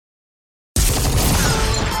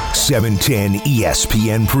710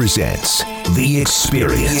 ESPN presents The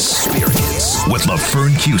Experience with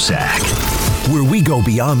LaFern Cusack, where we go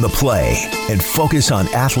beyond the play and focus on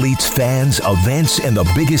athletes, fans, events, and the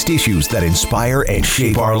biggest issues that inspire and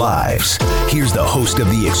shape our lives. Here's the host of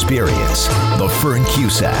The Experience, LaFern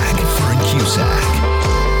Cusack.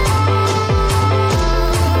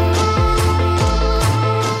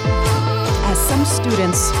 As some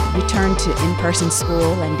students return to in-person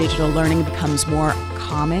school and digital learning becomes more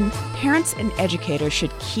common, parents and educators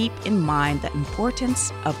should keep in mind the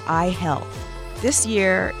importance of eye health. This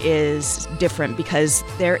year is different because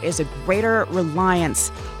there is a greater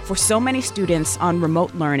reliance for so many students on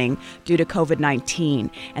remote learning due to COVID-19,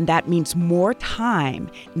 and that means more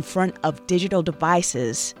time in front of digital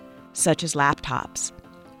devices such as laptops.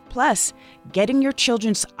 Plus, getting your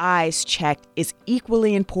children's eyes checked is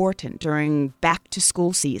equally important during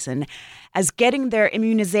back-to-school season as getting their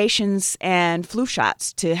immunizations and flu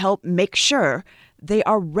shots to help make sure they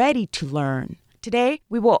are ready to learn. Today,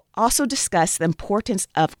 we will also discuss the importance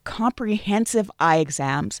of comprehensive eye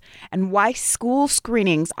exams and why school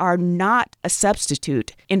screenings are not a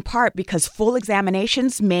substitute, in part because full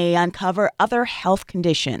examinations may uncover other health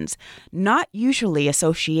conditions not usually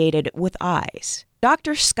associated with eyes.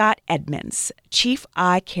 Dr. Scott Edmonds, Chief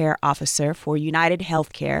Eye Care Officer for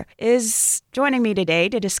UnitedHealthcare, is joining me today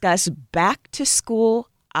to discuss back-to-school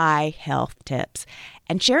eye health tips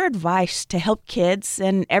and share advice to help kids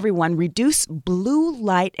and everyone reduce blue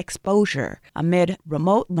light exposure amid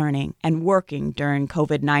remote learning and working during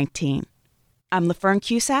COVID-19. I'm LaFern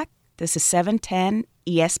Cusack. This is 710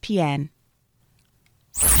 ESPN.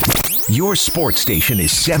 Your sports station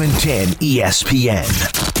is 710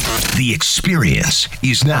 ESPN. The Experience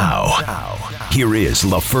is now. Here is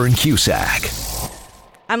LaFern Cusack.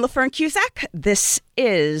 I'm LaFern Cusack. This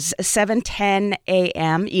is 710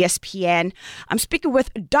 AM ESPN. I'm speaking with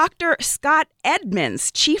Dr. Scott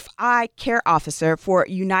Edmonds, Chief Eye Care Officer for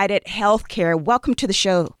UnitedHealthcare. Welcome to the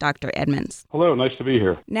show, Dr. Edmonds. Hello, nice to be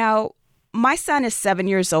here. Now, my son is 7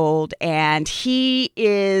 years old, and he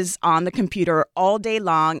is on the computer all day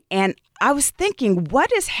long, and I was thinking,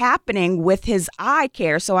 what is happening with his eye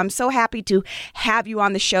care? So I'm so happy to have you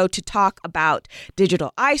on the show to talk about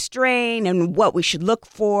digital eye strain and what we should look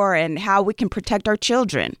for and how we can protect our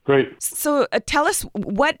children. Great. So tell us,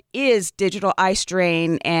 what is digital eye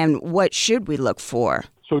strain and what should we look for?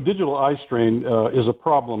 So digital eye strain is a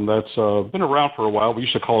problem that's been around for a while. We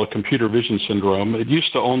used to call it computer vision syndrome. It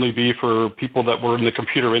used to only be for people that were in the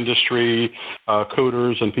computer industry,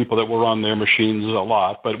 coders, and people that were on their machines a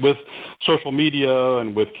lot. But with social media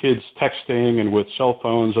and with kids texting and with cell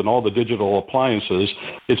phones and all the digital appliances,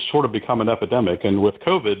 it's sort of become an epidemic. And with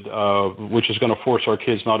COVID, which is going to force our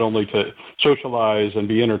kids not only to socialize and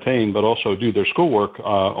be entertained, but also do their schoolwork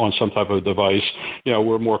on some type of device,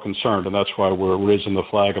 we're more concerned. And that's why we're raising the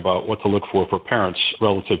flag about what to look for parents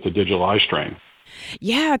relative to digital eye strain.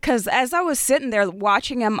 Yeah, because as I was sitting there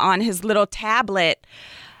watching him on his little tablet,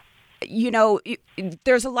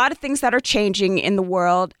 there's a lot of things that are changing in the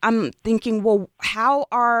world. I'm thinking, well, how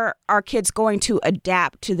are our kids going to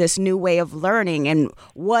adapt to this new way of learning, and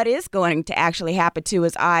what is going to actually happen to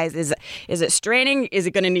his eyes? Is it straining? Is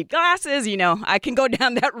it going to need glasses? I can go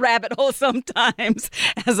down that rabbit hole sometimes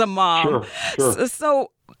as a mom. Sure.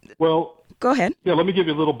 Well, go ahead. Yeah, let me give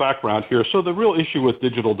you a little background here. So the real issue with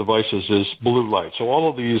digital devices is blue light. So all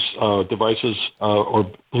of these devices are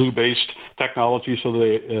blue-based technology, so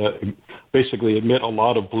they basically emit a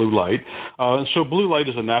lot of blue light. And so blue light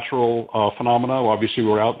is a natural phenomenon. Obviously,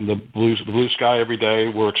 we're out in the blue sky every day.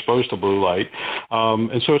 We're exposed to blue light.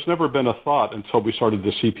 And so it's never been a thought until we started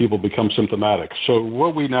to see people become symptomatic. So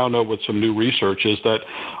what we now know with some new research is that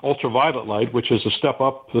ultraviolet light, which is a step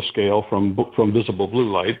up the scale from visible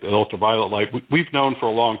blue light, and ultraviolet light, we've known for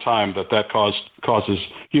a long time that causes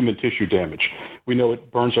human tissue damage. We know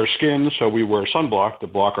it burns our skin, so we wear sunblock to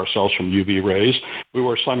block ourselves from UV rays. We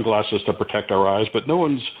wear sunglasses to protect our eyes, but no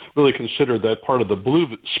one's really considered that part of the blue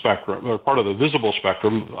spectrum, or part of the visible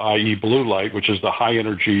spectrum, i.e. blue light, which is the high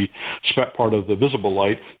energy part of the visible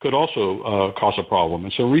light, could also cause a problem.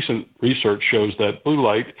 And so recent research shows that blue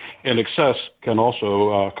light in excess can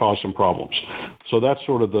also cause some problems. So that's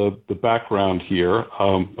sort of the background here,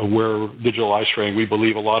 where digital eye strain, we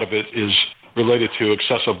believe a lot of it is related to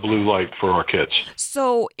excessive blue light for our kids.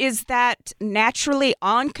 So is that naturally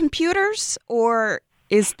on computers, or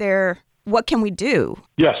is there what can we do?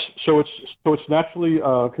 Yes, so it's naturally,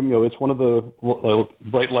 it's one of the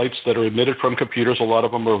bright lights that are emitted from computers. A lot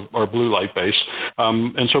of them are blue light based,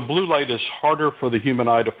 and so blue light is harder for the human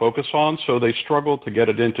eye to focus on. So they struggle to get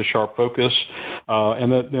it into sharp focus.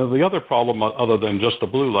 And the other problem, other than just the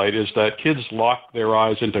blue light, is that kids lock their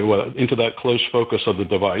eyes into that close focus of the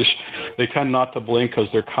device. They tend not to blink because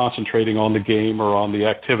they're concentrating on the game or on the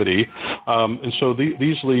activity, and so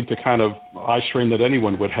these lead to kind of eye strain that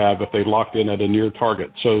anyone would have if they locked in at a near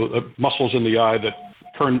target. So muscles in the eye that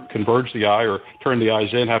converge the eye or turn the eyes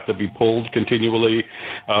in have to be pulled continually.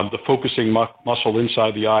 The focusing muscle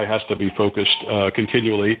inside the eye has to be focused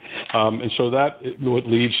continually. And so that what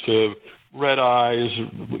leads to red eyes,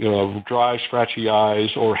 dry, scratchy eyes,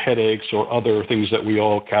 or headaches, or other things that we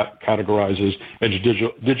all categorize as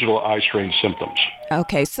digital eye strain symptoms.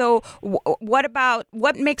 Okay, so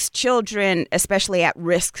what makes children especially at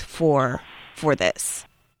risk for this?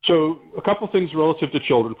 So a couple things relative to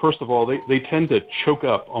children. First of all, they tend to choke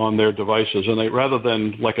up on their devices, and rather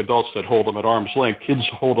than like adults that hold them at arm's length, kids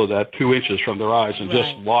hold it at 2 inches from their eyes and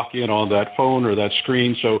just lock in on that phone or that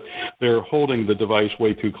screen. So they're holding the device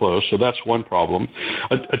way too close. So that's one problem.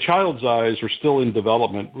 A child's eyes are still in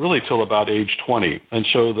development really till about age 20. And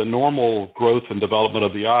so the normal growth and development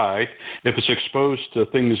of the eye, if it's exposed to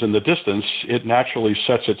things in the distance, it naturally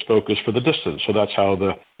sets its focus for the distance. So that's how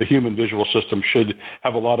the human visual system should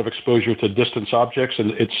have a lot of exposure to distance objects,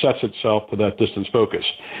 and it sets itself to that distance focus.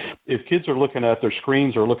 If kids are looking at their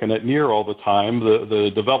screens or looking at near all the time, the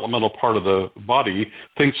developmental part of the body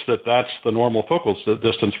thinks that that's the normal focal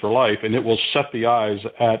distance for life, and it will set the eyes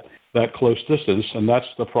at that close distance, and that's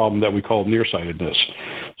the problem that we call nearsightedness.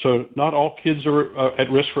 So not all kids are at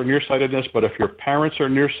risk for nearsightedness, but if your parents are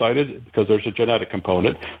nearsighted, because there's a genetic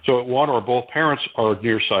component, so if one or both parents are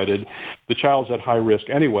nearsighted, the child's at high risk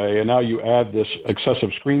anyway, and now you add this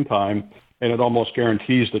excessive screen time, and it almost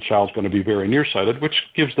guarantees the child's going to be very nearsighted, which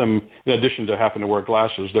gives them, in addition to having to wear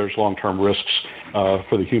glasses, there's long-term risks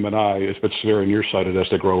for the human eye if it's very nearsighted as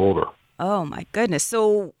they grow older. Oh, my goodness.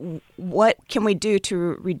 So what can we do to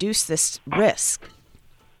reduce this risk?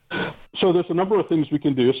 So there's a number of things we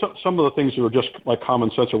can do. Some of the things that are just like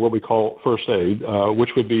common sense are what we call first aid, which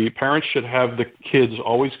would be parents should have the kids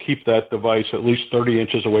always keep that device at least 30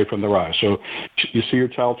 inches away from their eyes. So you see your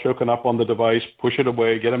child choking up on the device, push it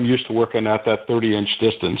away, get them used to working at that 30-inch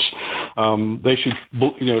distance. They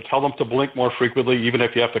should, tell them to blink more frequently, even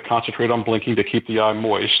if you have to concentrate on blinking to keep the eye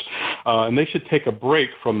moist. And they should take a break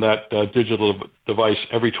from that digital device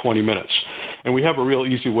every 20 minutes. And we have a real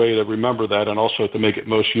easy way to remember that and also to make it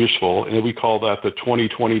most useful. And we call that the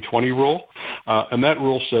 20-20-20 rule. And that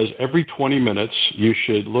rule says every 20 minutes, you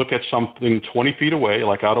should look at something 20 feet away,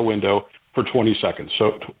 like out a window, for 20 seconds.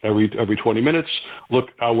 So every 20 minutes, look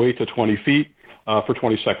away to 20 feet. For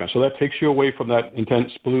 20 seconds. So that takes you away from that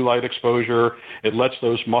intense blue light exposure. It lets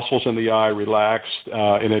those muscles in the eye relax,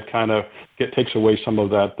 and it kind of takes away some of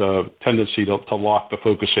that tendency to lock the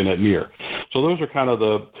focus in at near. So those are kind of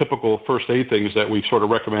the typical first aid things that we sort of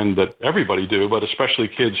recommend that everybody do, but especially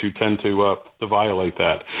kids who tend to violate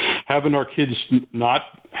that. Having our kids not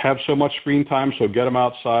have so much screen time, so get them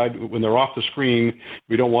outside. When they're off the screen,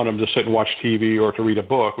 we don't want them to sit and watch TV or to read a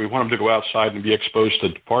book. We want them to go outside and be exposed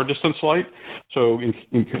to far distance light. So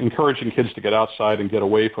encouraging kids to get outside and get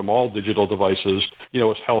away from all digital devices,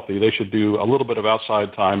 is healthy. They should do a little bit of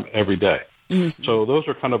outside time every day. Mm-hmm. So those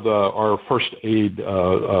are kind of our first aid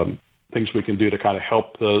things we can do to kind of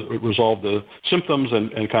help resolve the symptoms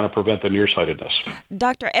and kind of prevent the nearsightedness.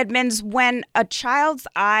 Dr. Edmonds, when a child's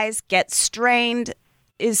eyes get strained,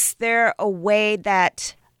 is there a way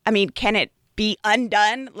that, can it be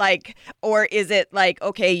undone? Or is it like,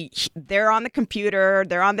 okay, they're on the computer,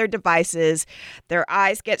 they're on their devices, their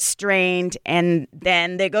eyes get strained, and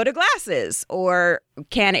then they go to glasses? Or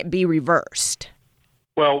can it be reversed?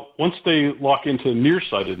 Well, once they lock into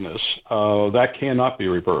nearsightedness, that cannot be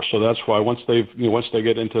reversed. So that's why once they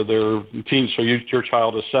get into their teens, so your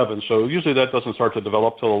child is 7, so usually that doesn't start to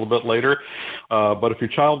develop till a little bit later. But if your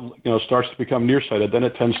child starts to become nearsighted, then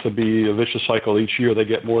it tends to be a vicious cycle. Each year they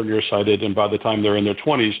get more nearsighted, and by the time they're in their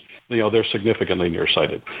 20s, they're significantly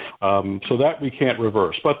nearsighted. So that we can't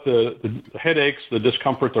reverse. But the headaches, the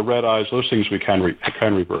discomfort, the red eyes, those things we can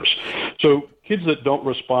reverse. So kids that don't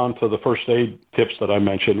respond to the first aid tips that I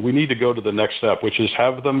mentioned, we need to go to the next step, which is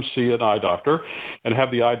have them see an eye doctor and have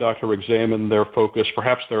the eye doctor examine their focus.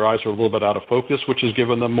 Perhaps their eyes are a little bit out of focus, which has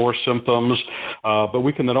given them more symptoms. But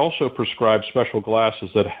we can then also prescribe special glasses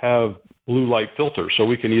that have blue light filters. So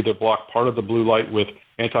we can either block part of the blue light with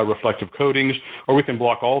anti-reflective coatings, or we can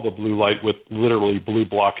block all the blue light with literally blue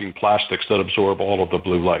blocking plastics that absorb all of the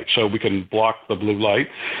blue light. So we can block the blue light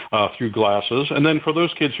through glasses. And then for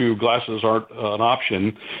those kids who glasses aren't an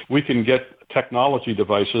option, we can get technology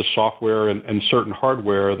devices, software, and certain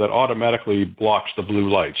hardware that automatically blocks the blue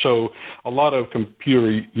light. So a lot of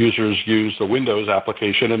computer users use the Windows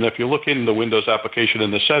application, and if you look in the Windows application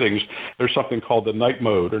in the settings, there's something called the night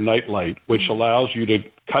mode or night light, which allows you to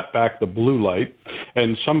cut back the blue light.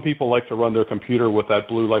 And some people like to run their computer with that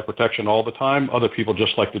blue light protection all the time. Other people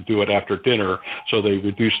just like to do it after dinner, so they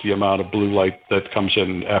reduce the amount of blue light that comes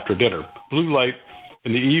in after dinner. Blue light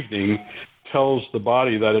in the evening tells the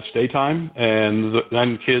body that it's daytime, and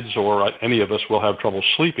then kids or any of us will have trouble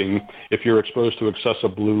sleeping if you're exposed to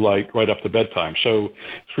excessive blue light right up to bedtime. So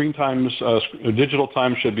screen times, digital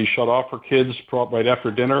time should be shut off for kids right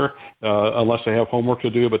after dinner, unless they have homework to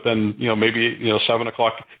do. But then, maybe 7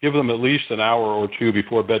 o'clock, give them at least an hour or two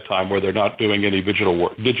before bedtime where they're not doing any digital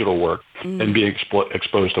work and being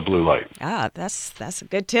exposed to blue light. That's a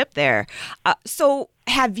good tip there. So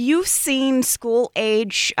have you seen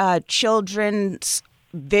school-age children's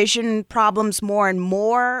vision problems more and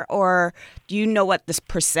more, or do you know what this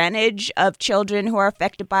percentage of children who are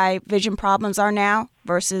affected by vision problems are now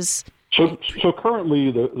versus... So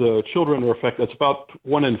currently, the children are affected. It's about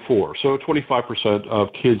 1 in 4. So 25% of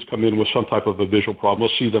kids come in with some type of a visual problem.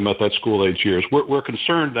 We'll see them at that school age years. We're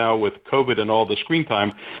concerned now with COVID and all the screen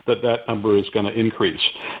time that number is going to increase.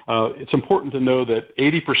 It's important to know that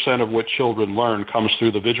 80% of what children learn comes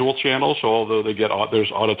through the visual channel. So although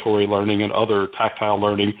there's auditory learning and other tactile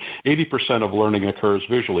learning, 80% of learning occurs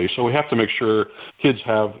visually. So we have to make sure kids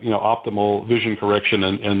have optimal vision correction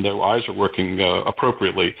and their eyes are working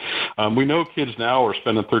appropriately. We know kids now are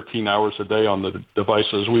spending 13 hours a day on the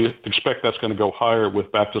devices. We expect that's going to go higher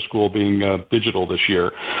with back to school being digital this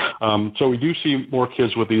year. So we do see more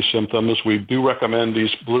kids with these symptoms. We do recommend these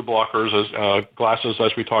blue blockers as glasses,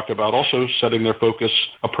 as we talked about, also setting their focus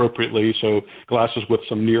appropriately. So glasses with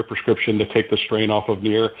some near prescription to take the strain off of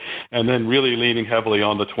near, and then really leaning heavily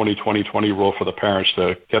on the 20-20-20 rule for the parents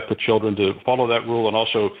to get the children to follow that rule and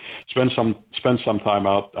also spend some time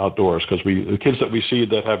outdoors, because the kids that we see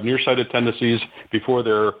that have nearsighted tendencies before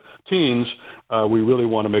they're teens, we really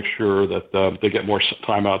want to make sure that they get more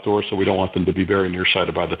time outdoors, so we don't want them to be very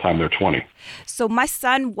nearsighted by the time they're 20. So my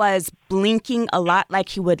son was blinking a lot, like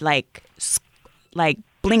he would like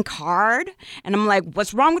blink hard, and I'm like,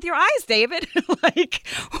 "What's wrong with your eyes, David?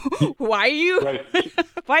 Why are you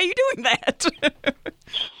doing that?"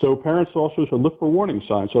 So parents also should look for warning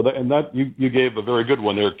signs. So you gave a very good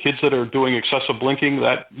one there. Kids that are doing excessive blinking,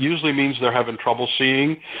 that usually means they're having trouble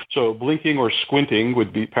seeing. So blinking or squinting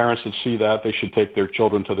would be parents that see that. They should take their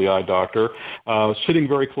children to the eye doctor. Sitting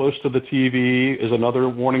very close to the TV is another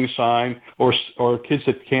warning sign. Or kids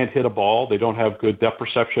that can't hit a ball. They don't have good depth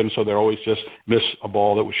perception, so they always just miss a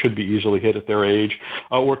ball that should be easily hit at their age.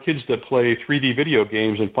 Or kids that play 3D video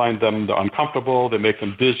games and find them uncomfortable, they make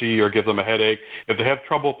them dizzy or give them a headache. If they have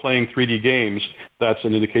trouble playing 3D games, that's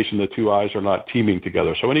an indication the two eyes are not teaming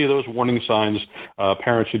together. So any of those warning signs,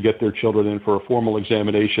 parents should get their children in for a formal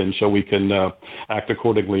examination so we can act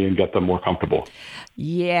accordingly and get them more comfortable.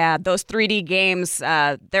 Yeah, those 3D games,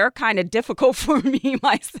 they're kind of difficult for me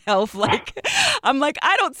myself. I'm like,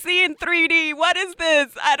 I don't see in 3D. What is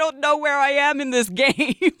this? I don't know where I am in this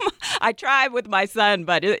game. I tried with my son,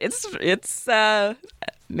 but it's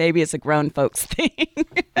maybe it's a grown folks thing.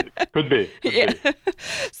 Could be.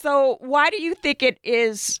 So why do you think it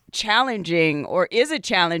is challenging, or is it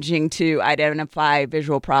challenging to identify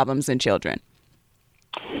visual problems in children?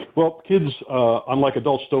 Well, kids, unlike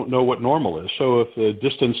adults, don't know what normal is. So if the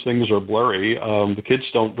distance things are blurry, the kids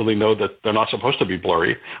don't really know that they're not supposed to be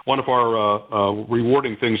blurry. One of our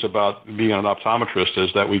rewarding things about being an optometrist is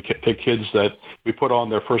that we take kids that we put on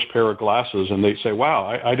their first pair of glasses and they say,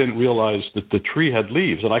 wow, I didn't realize that the tree had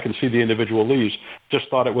leaves and I can see the individual leaves. Just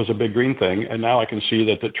thought it was a big green thing, and now I can see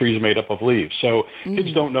that the tree is made up of leaves. So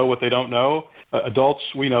kids don't know what they don't know. Adults,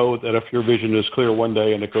 we know that if your vision is clear one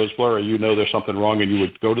day and it goes blurry, you know there's something wrong and you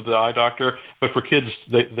would go to the eye doctor. But for kids,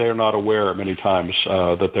 they're not aware many times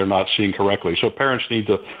that they're not seeing correctly. So parents need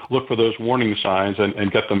to look for those warning signs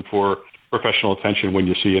and get them for professional attention when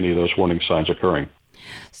you see any of those warning signs occurring.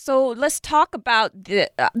 So let's talk about the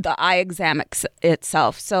eye exam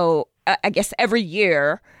itself. So I guess every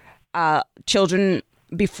year, children,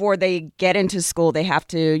 before they get into school, they have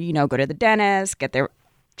to, go to the dentist, get their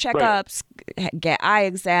checkups, get eye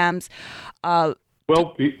exams.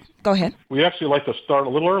 Go ahead. We actually like to start a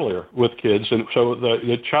little earlier with kids. And so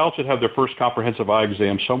the child should have their first comprehensive eye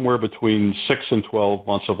exam somewhere between 6 and 12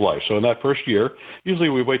 months of life. So in that first year, usually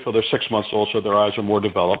we wait till they're 6 months old so their eyes are more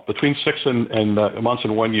developed, between 6 and months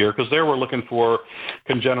and 1 year, because there we're looking for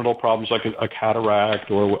congenital problems like a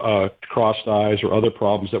cataract or crossed eyes or other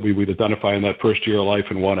problems that we would identify in that first year of life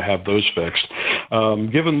and want to have those fixed.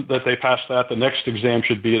 Given that they pass that, the next exam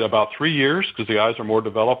should be at about 3 years because the eyes are more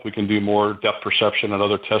developed. We can do more depth perception and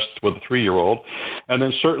other tests with a 3-year-old. And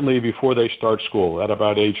then certainly before they start school at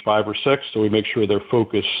about age 5 or 6, so we make sure their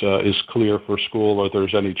focus is clear for school or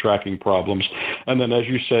there's any tracking problems. And then, as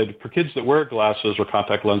you said, for kids that wear glasses or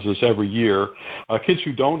contact lenses every year, kids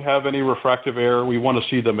who don't have any refractive error, we want to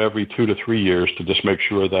see them every 2 to 3 years to just make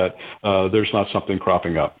sure that there's not something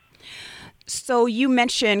cropping up. So you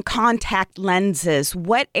mentioned contact lenses.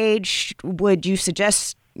 What age would you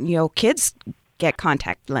suggest, kids get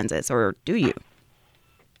contact lenses, or do you?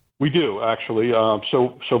 We do, actually.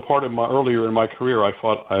 So part of earlier in my career, I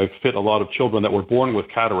thought I fit a lot of children that were born with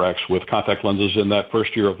cataracts with contact lenses in that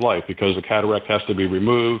first year of life because the cataract has to be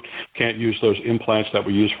removed. Can't use those implants that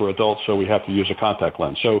we use for adults, so we have to use a contact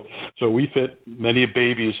lens. So we fit many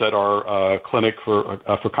babies at our clinic for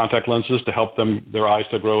contact lenses to help their eyes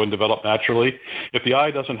to grow and develop naturally. If the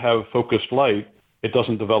eye doesn't have focused light, it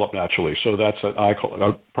doesn't develop naturally. So that's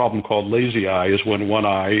a problem called lazy eye, is when one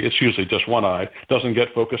eye, it's usually just one eye, doesn't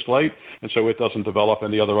get focused light, and so it doesn't develop,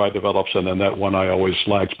 and the other eye develops, and then that one eye always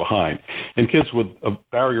lags behind. In kids with a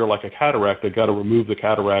barrier like a cataract, they've got to remove the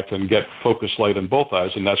cataract and get focused light in both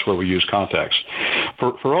eyes, and that's where we use contacts.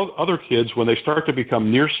 For other kids, when they start to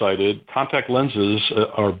become nearsighted, contact lenses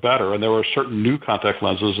are better, and there are certain new contact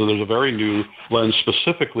lenses, and there's a very new lens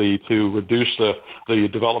specifically to reduce the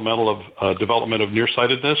development of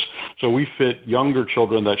nearsightedness. So we fit younger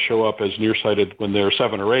children that show up as nearsighted when they're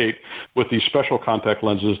 7 or 8 with these special contact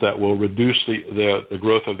lenses that will reduce the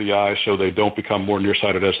growth of the eye so they don't become more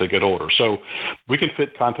nearsighted as they get older. So we can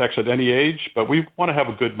fit contacts at any age, but we want to have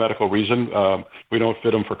a good medical reason. We don't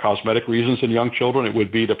fit them for cosmetic reasons in young children. It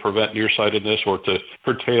would be to prevent nearsightedness or to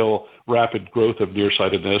curtail rapid growth of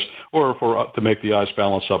nearsightedness or to make the eyes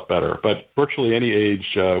balance up better. But virtually any age,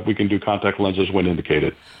 we can do contact lenses when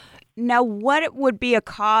indicated. Now, what would be a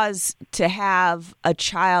cause to have a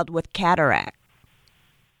child with cataract?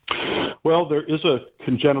 Well, there is a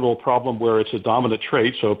congenital problem where it's a dominant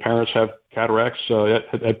trait. So parents have cataracts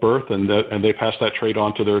at birth, and they pass that trait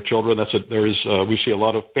on to their children. We see a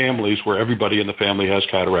lot of families where everybody in the family has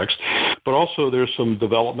cataracts. But also there's some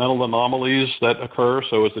developmental anomalies that occur.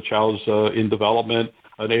 So as the child's in development,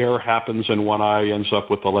 an error happens and one eye ends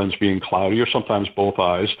up with the lens being cloudy, or sometimes both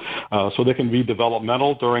eyes. So they can be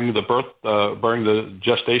developmental during the birth, during the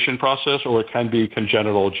gestation process, or it can be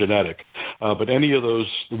congenital genetic. But any of those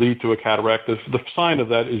lead to a cataract. The sign of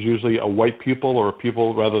that is usually a white pupil, or a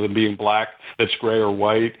pupil rather than being black, that's gray or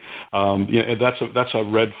white. That's a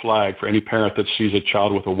red flag for any parent that sees a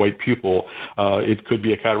child with a white pupil. It could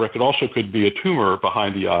be a cataract. It also could be a tumor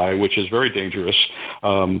behind the eye, which is very dangerous.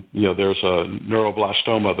 There's a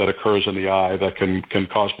neuroblastoma that occurs in the eye that can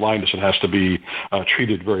cause blindness and has to be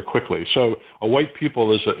treated very quickly. So a white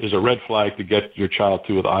pupil is a red flag to get your child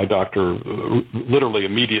to an eye doctor literally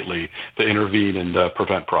immediately to intervene and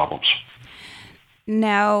prevent problems.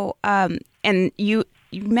 Now, and you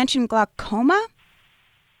mentioned glaucoma?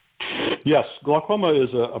 Yes, glaucoma is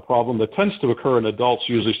a problem that tends to occur in adults,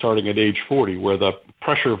 usually starting at age 40, where the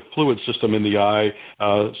pressure fluid system in the eye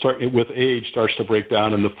with age starts to break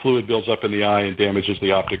down and the fluid builds up in the eye and damages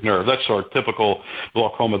the optic nerve. That's our typical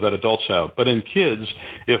glaucoma that adults have. But in kids,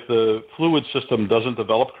 if the fluid system doesn't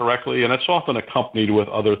develop correctly, and it's often accompanied with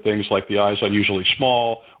other things like the eye is unusually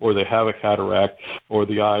small, or they have a cataract, or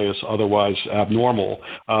the eye is otherwise abnormal,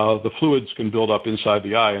 the fluids can build up inside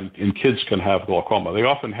the eye, and kids can have glaucoma. They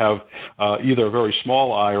often have either a very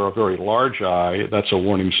small eye or a very large eye. That's a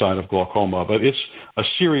warning sign of glaucoma, but it's a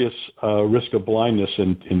serious risk of blindness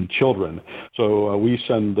in children. So we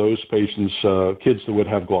send those patients, kids that would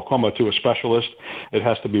have glaucoma, to a specialist. It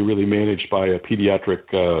has to be really managed by a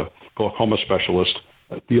pediatric glaucoma specialist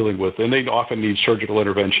dealing with, and they often need surgical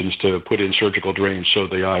interventions to put in surgical drains so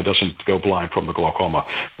the eye doesn't go blind from the glaucoma.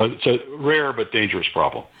 It's a rare but dangerous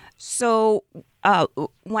problem. So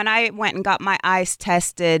when I went and got my eyes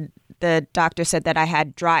tested, the doctor said that I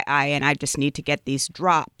had dry eye and I just need to get these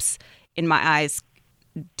drops in my eyes.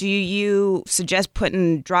 Do you suggest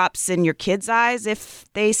putting drops in your kids' eyes if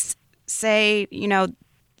they say,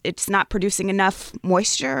 it's not producing enough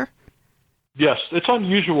moisture? Yes, it's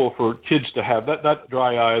unusual for kids to have that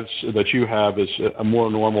dry eyes that you have is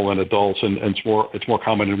more normal in adults, and it's more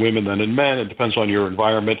common in women than in men. It depends on your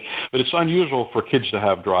environment, but it's unusual for kids to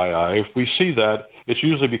have dry eye. If we see that, it's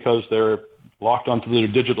usually because they're locked onto their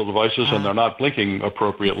digital devices and they're not blinking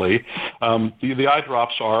appropriately. The eye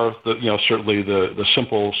drops are certainly the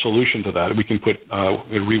simple solution to that. We can put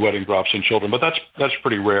re-wetting drops in children, but that's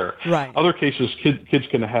pretty rare. Right. Other cases, kids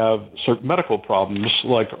can have certain medical problems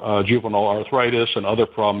like juvenile arthritis and other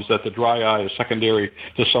problems that the dry eye is secondary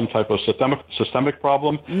to some type of systemic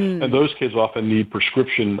problem, and those kids often need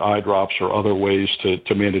prescription eye drops or other ways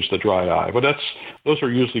to manage the dry eye. But those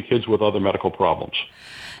are usually kids with other medical problems.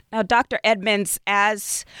 Now, Dr. Edmonds,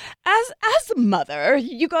 as a mother,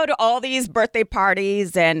 you go to all these birthday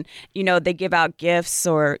parties and, they give out gifts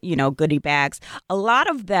or, goodie bags. A lot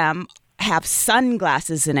of them have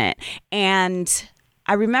sunglasses in it. And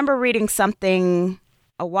I remember reading something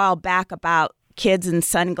a while back about kids and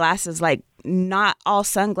sunglasses, like not all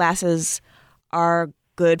sunglasses are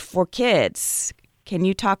good for kids. Can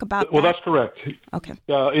you talk about that? Well, that's correct. Okay.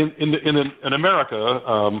 In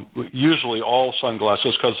America, usually all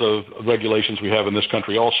sunglasses, because of regulations we have in this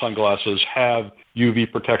country, all sunglasses have UV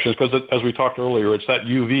protections because, as we talked earlier, it's that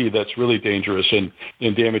UV that's really dangerous in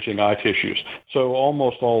damaging eye tissues. So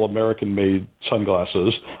almost all American-made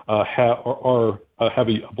sunglasses have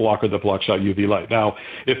a blocker that blocks out UV light. Now,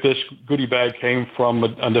 if this goodie bag came from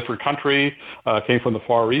a different country, came from the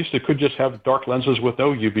Far East, it could just have dark lenses with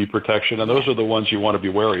no UV protection, and those are the ones you want to be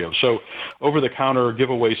wary of. So over-the-counter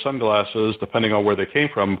giveaway sunglasses, depending on where they came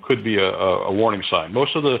from, could be a warning sign.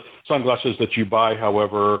 Most of the sunglasses that you buy,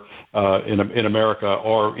 however, in America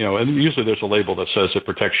are, and usually there's a label that says it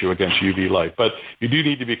protects you against UV light. But you do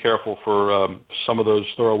need to be careful for some of those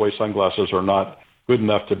throwaway sunglasses are not good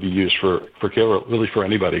enough to be used for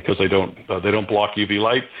anybody because they don't block UV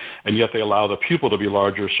light, and yet they allow the pupil to be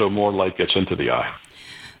larger so more light gets into the eye.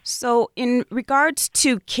 So in regards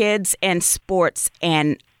to kids and sports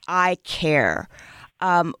and eye care,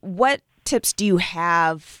 what tips do you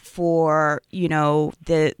have for,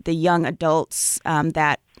 the young adults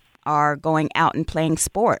that are going out and playing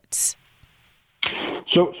sports?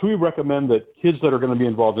 So we recommend that kids that are going to be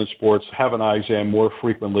involved in sports have an eye exam more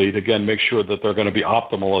frequently to, again, make sure that they're going to be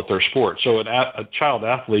optimal at their sport. So a child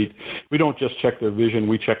athlete, we don't just check their vision,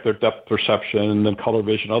 we check their depth perception and then color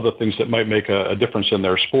vision, other things that might make a difference in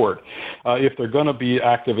their sport. If they're going to be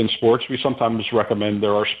active in sports, we sometimes recommend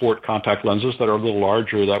there are sport contact lenses that are a little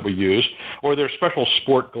larger that we use, or there's special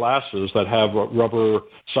sport glasses that have rubber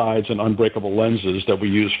sides and unbreakable lenses that we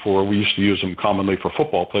used to use them commonly for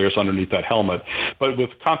football players underneath that helmet. But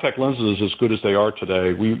with contact lenses as good as they are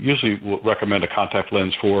today, we usually recommend a contact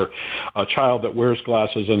lens for a child that wears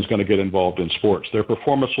glasses and is going to get involved in sports. Their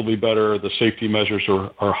performance will be better, the safety measures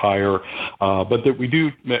are higher, but that we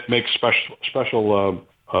do make special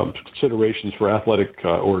considerations for athletic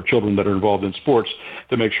or children that are involved in sports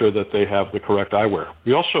to make sure that they have the correct eyewear.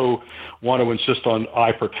 We also want to insist on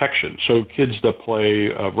eye protection. So kids that play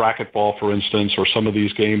racquetball, for instance, or some of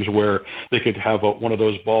these games where they could have one of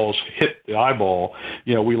those balls hit the eyeball,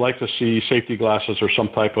 we like to see safety glasses or some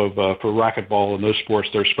type of, for racquetball in those sports,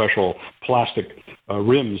 there's special plastic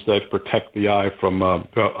rims that protect the eye from a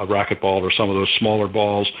racquetball or some of those smaller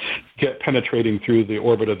balls penetrating through the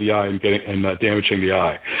orbit of the eye and damaging the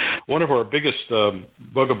eye. One of our biggest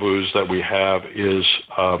bugaboos that we have is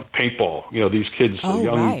paintball. These kids,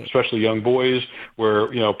 especially young boys, where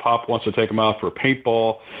Pop wants to take them out for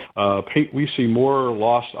paintball. We see more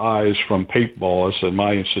lost eyes from paintballs in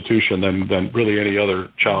my institution than really any other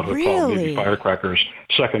childhood problem. Maybe firecrackers,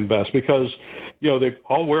 second best, because they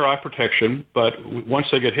all wear eye protection, but once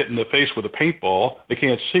they get hit in the face with a paintball, they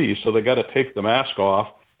can't see, so they got to take the mask off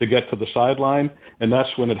to get to the sideline, and that's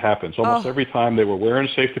when it happens. Almost every time they were wearing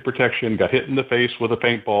safety protection, got hit in the face with a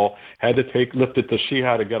paintball, had to lift it to see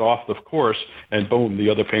how to get off the course, and boom, the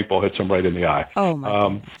other paintball hits them right in the eye. Oh, my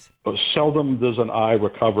goodness. But seldom does an eye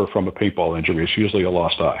recover from a paintball injury. It's usually a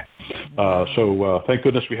lost eye. So thank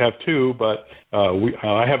goodness we have two, but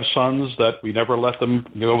I have sons that we never let them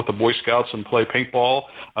go with the Boy Scouts and play paintball,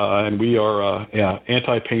 and we are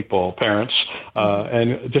anti-paintball parents,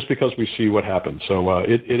 and just because we see what happens. So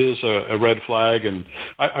it is a red flag, and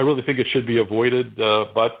I really think it should be avoided,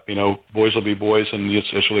 but, boys will be boys, and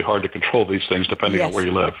it's really hard to control these things depending on where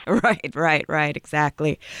you live. Right,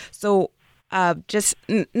 exactly. So just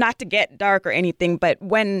not to get dark or anything, but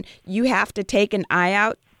when you have to take an eye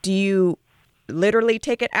out, do you literally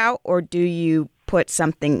take it out or do you put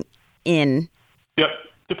something in? Yep.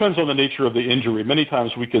 Depends on the nature of the injury. Many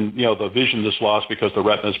times we can, the vision is lost because the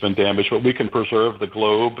retina has been damaged, but we can preserve the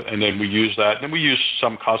globe, and then we use that. And we use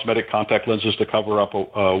some cosmetic contact lenses to cover up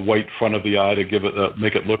a white front of the eye to give it,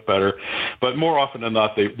 make it look better. But more often than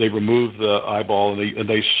not, they remove the eyeball and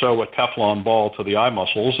they sew a Teflon ball to the eye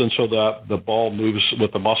muscles, and so that the ball moves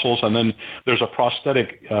with the muscles. And then there's a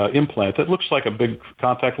prosthetic implant that looks like a big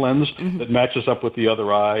contact lens that matches up with the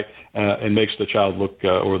other eye and makes the child look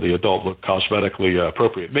or the adult look cosmetically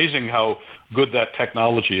appropriate. Amazing how good that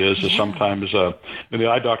technology is. Is sometimes in the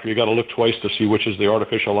eye doctor, you got to look twice to see which is the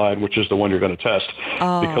artificial eye and which is the one you're going to test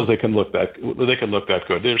because they can look that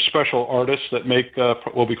good. There's special artists that make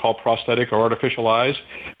what we call prosthetic or artificial eyes,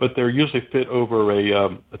 but they're usually fit over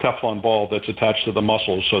a Teflon ball that's attached to the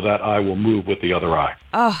muscles, so that eye will move with the other eye.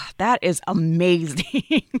 Oh, that is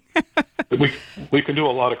amazing. We can do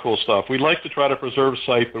a lot of cool stuff. We like to try to preserve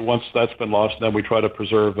sight, but once that's been lost, then we try to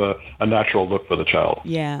preserve a natural look for the child.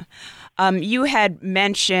 Yeah. You had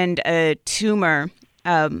mentioned a tumor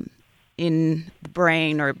in the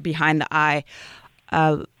brain or behind the eye.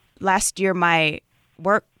 Last year, my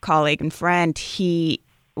work colleague and friend, he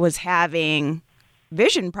was having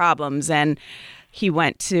vision problems, and he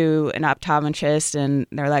went to an optometrist, and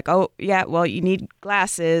they're like, oh, yeah, well, you need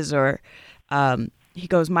glasses. Or he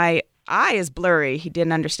goes, my eye is blurry. He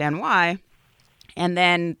didn't understand why. And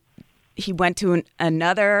then he went to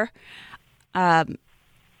another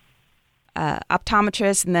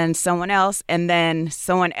optometrist, and then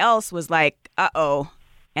someone else was like, uh-oh.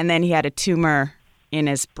 And then he had a tumor in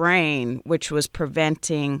his brain, which was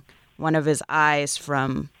preventing one of his eyes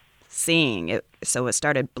from seeing it. So it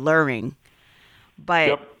started blurring. But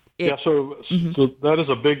yep. So that is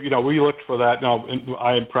a big, we looked for that. Now,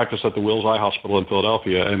 I practice at the Wills Eye Hospital in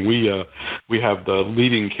Philadelphia, and we have the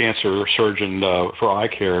leading cancer surgeon for eye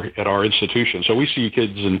care at our institution. So we see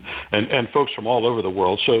kids and folks from all over the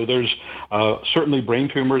world. So there's certainly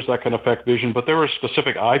brain tumors that can affect vision, but there are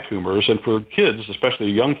specific eye tumors. And for kids,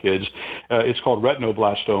 especially young kids, it's called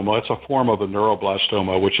retinoblastoma. It's a form of a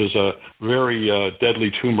neuroblastoma, which is a very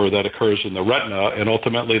deadly tumor that occurs in the retina. And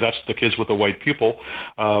ultimately, that's the kids with the white pupil.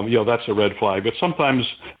 That's a red flag. But sometimes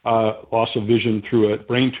loss of vision through a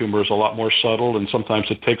brain tumor is a lot more subtle, and sometimes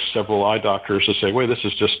it takes several eye doctors to say, wait, this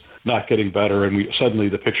is just not getting better, and suddenly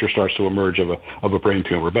the picture starts to emerge of a brain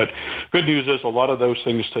tumor. But good news is a lot of those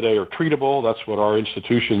things today are treatable. That's what our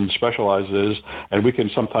institution specializes in, and we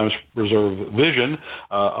can sometimes preserve vision.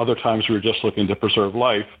 Other times we're just looking to preserve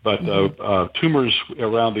life. But tumors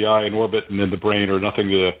around the eye and orbit and in the brain are nothing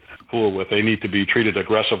to fool with. They need to be treated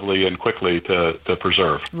aggressively and quickly to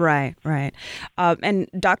preserve. Right. And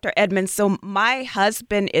Dr. Edmonds, so my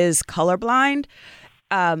husband is colorblind.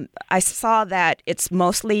 I saw that it's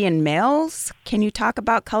mostly in males. Can you talk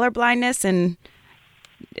about colorblindness? And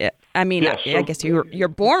I mean, yes, I guess you're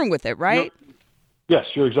born with it, right? Yes,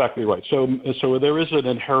 you're exactly right. So there is an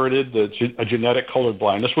inherited a genetic colored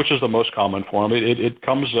blindness, which is the most common form. It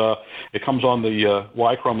comes on the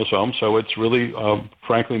Y chromosome, so it's really,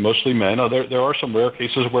 frankly, mostly men. There are some rare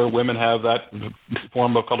cases where women have that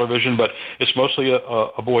form of color vision, but it's mostly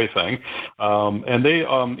a boy thing. And they,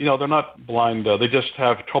 they're not blind. They just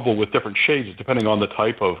have trouble with different shades depending on the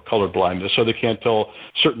type of color blindness. So they can't tell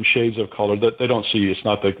certain shades of color that they don't see. It's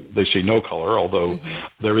not that they see no color, although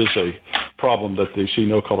there is a problem that they see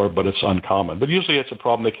no color, but it's uncommon. But usually it's a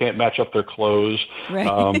problem. They can't match up their clothes.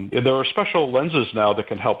 Right. There are special lenses now that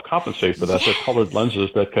can help compensate for that. They're colored lenses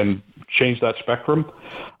that can change that spectrum.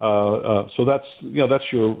 So that's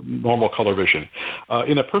your normal color vision.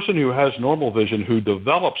 In a person who has normal vision who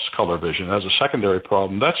develops color vision as a secondary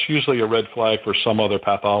problem, that's usually a red flag for some other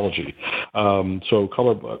pathology. So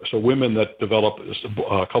women that develop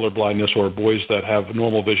color blindness or boys that have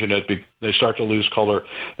normal vision, they start to lose color.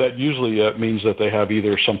 That usually means that they have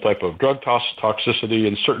either some type of drug toxicity,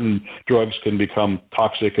 and certain drugs can become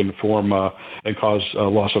toxic and form and cause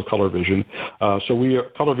loss of color vision. So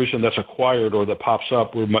color vision that's acquired or that pops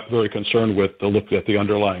up, we're very concerned with to look at the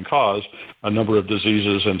underlying cause. A number of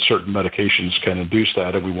diseases and certain medications can induce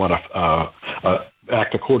that, and we want to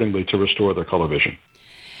act accordingly to restore their color vision.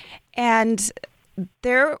 And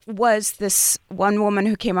there was this one woman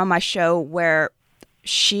who came on my show where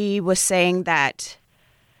she was saying that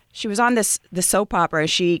she was on the soap opera and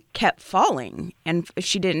she kept falling, and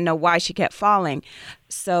she didn't know why she kept falling.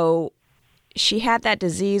 So she had that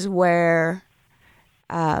disease where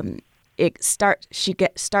she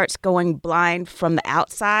starts going blind from the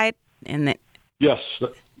outside, and then yes,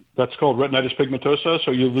 That's called retinitis pigmentosa.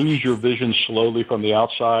 So you lose your vision slowly from the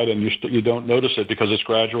outside, and you don't notice it because it's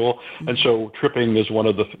gradual. And so tripping is one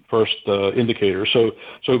of the first indicators. So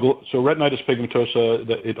retinitis pigmentosa,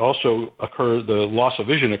 it also occurs. The loss of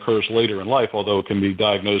vision occurs later in life, although it can be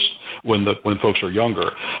diagnosed when folks are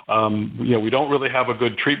younger. We don't really have a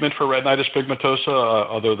good treatment for retinitis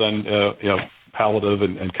pigmentosa other than palliative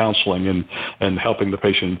and counseling and helping the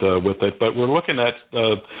patient with it. But we're looking at,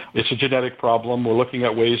 it's a genetic problem. We're looking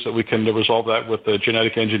at ways that we can resolve that with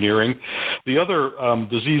genetic engineering. The other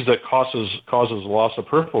disease that causes loss of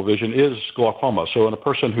peripheral vision is glaucoma. So in a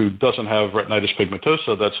person who doesn't have retinitis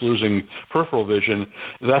pigmentosa that's losing peripheral vision,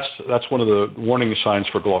 that's one of the warning signs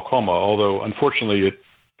for glaucoma, although unfortunately it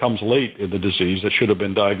comes late in the disease. It should have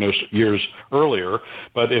been diagnosed years earlier.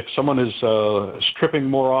 But if someone is tripping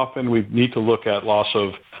more often, we need to look at loss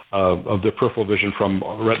of the peripheral vision from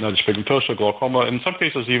retinitis pigmentosa, glaucoma. In some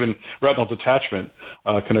cases, even retinal detachment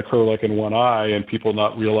can occur like in one eye, and people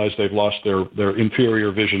not realize they've lost their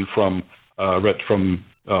inferior vision from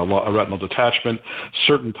retinal detachment.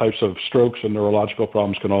 Certain types of strokes and neurological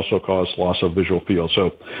problems can also cause loss of visual field.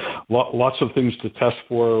 So lots of things to test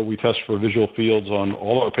for. We test for visual fields on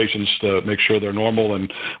all our patients to make sure they're normal.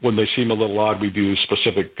 And when they seem a little odd, we do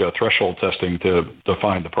specific threshold testing to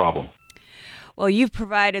find the problem. Well, you've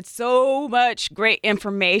provided so much great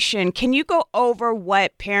information. Can you go over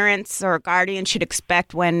what parents or guardians should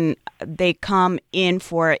expect when they come in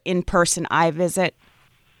for an in-person eye visit?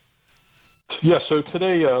 Yeah, so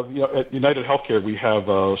today at UnitedHealthcare we have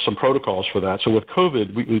some protocols for that. So with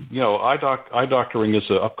COVID, eye doctoring is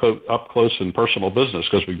up close and personal business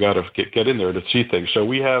because we've got to get in there to see things. So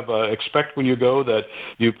we have expect when you go that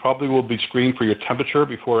you probably will be screened for your temperature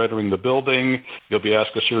before entering the building. You'll be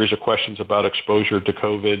asked a series of questions about exposure to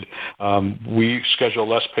COVID. We schedule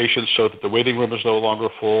less patients so that the waiting room is no longer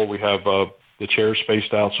full. We have the chairs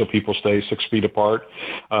spaced out so people stay 6 feet apart,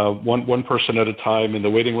 one person at a time in the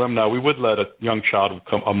waiting room. Now, we would let a young child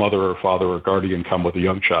come, a mother or father or guardian come with a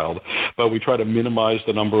young child, but we try to minimize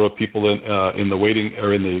the number of people in the waiting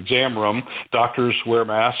or in the exam room. Doctors wear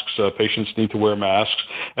masks. Patients need to wear masks,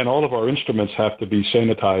 and all of our instruments have to be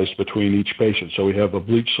sanitized between each patient. So we have a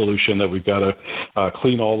bleach solution that we've got to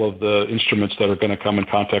clean all of the instruments that are going to come in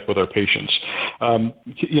contact with our patients.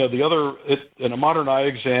 In a modern eye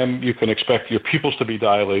exam, you can expect your pupils to be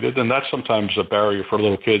dilated, and that's sometimes a barrier for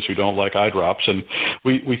little kids who don't like eye drops. And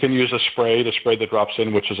we can use a spray to spray the drops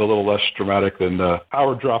in, which is a little less dramatic than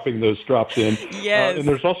power dropping those drops in. Yes. And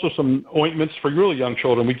there's also some ointments for really young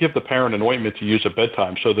children. We give the parent an ointment to use at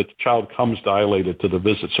bedtime so that the child comes dilated to the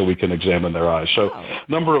visit so we can examine their eyes. So a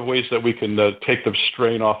number of ways that we can take the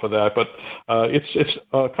strain off of that. But it's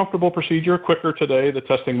a comfortable procedure, quicker today. The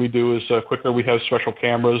testing we do is quicker. We have special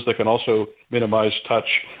cameras that can also minimize touch.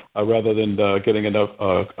 Rather than getting an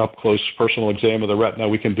up-close personal exam of the retina,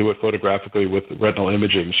 we can do it photographically with retinal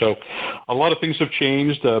imaging. So a lot of things have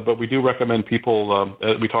changed, but we do recommend people,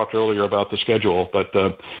 we talked earlier about the schedule, but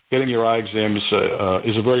getting your eye exams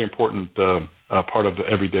is a very important part of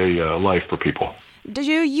everyday life for people. Do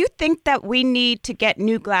you think that we need to get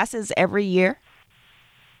new glasses every year?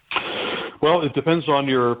 Well, it depends on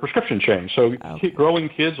your prescription change. So growing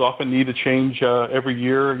kids often need a change every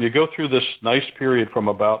year. You go through this nice period from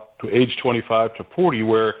about to age 25 to 40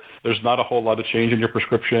 where there's not a whole lot of change in your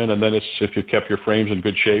prescription, and then if you kept your frames in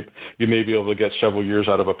good shape, you may be able to get several years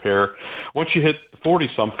out of a pair. Once you hit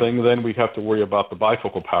 40-something, then we have to worry about the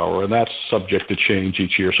bifocal power, and that's subject to change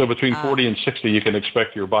each year. So between 40 and 60, you can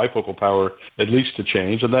expect your bifocal power at least to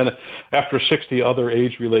change. And then after 60, other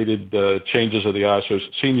age-related changes of the eye. So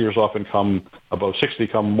seniors often above 60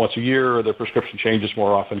 come once a year, or their prescription changes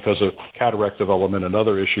more often because of cataract development and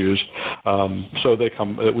other issues. So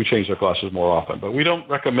we change their glasses more often. But we don't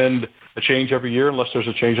recommend a change every year unless there's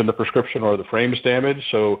a change in the prescription or the frame is damaged.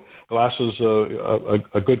 So glasses,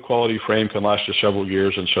 a good quality frame can last you several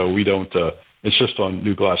years, and so we don't insist on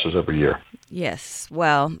new glasses every year. Yes.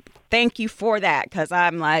 Well, thank you for that, because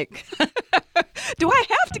I'm like, do I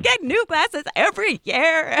have to get new glasses every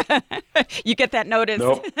year? You get that notice?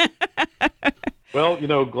 Nope. Well,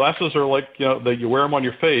 glasses are like, that you wear them on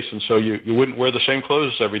your face, and so you wouldn't wear the same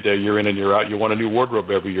clothes every day year in and year out. You want a new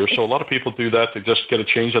wardrobe every year. So a lot of people do that to just get a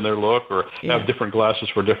change in their look or have different glasses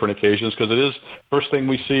for different occasions, because it is first thing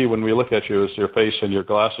we see when we look at you is your face and your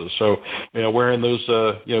glasses. So, wearing those,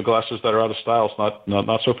 glasses that are out of style is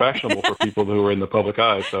not so fashionable for people who are in the public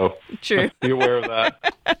eye. So True. Be aware of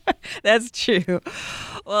that. That's true.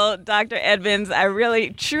 Well, Dr. Edmonds, I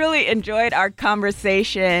really, truly enjoyed our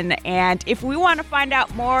conversation. And if we want to find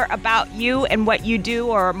out more about you and what you do,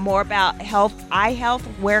 or more about eye health,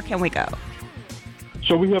 where can we go?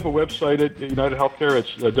 So we have a website at UnitedHealthcare.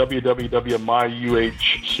 It's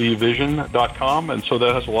www.myuhcvision.com, and so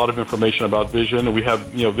that has a lot of information about vision. We have,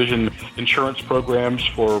 vision insurance programs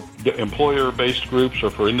for employer-based groups or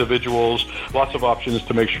for individuals. Lots of options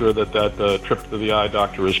to make sure that trip to the eye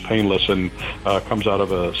doctor is painless and comes out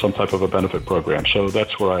of some type of a benefit program. So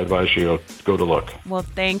that's where I advise you go to look. Well,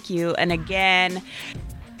 thank you. And again,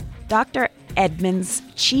 Dr. Edmonds,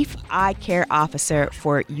 Chief Eye Care Officer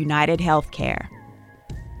for UnitedHealthcare,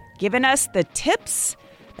 giving us the tips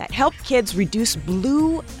that help kids reduce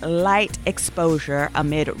blue light exposure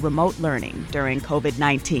amid remote learning during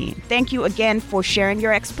COVID-19. Thank you again for sharing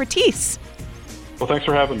your expertise. Well, thanks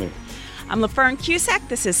for having me. I'm LaFern Cusack.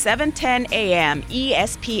 This is 710 AM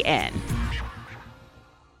ESPN.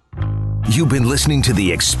 You've been listening to The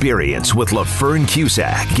Experience with LaFern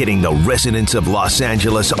Cusack, getting the residents of Los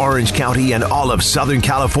Angeles, Orange County, and all of Southern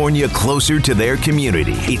California closer to their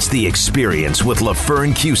community. It's The Experience with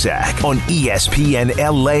LaFern Cusack on ESPN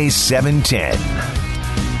LA 710.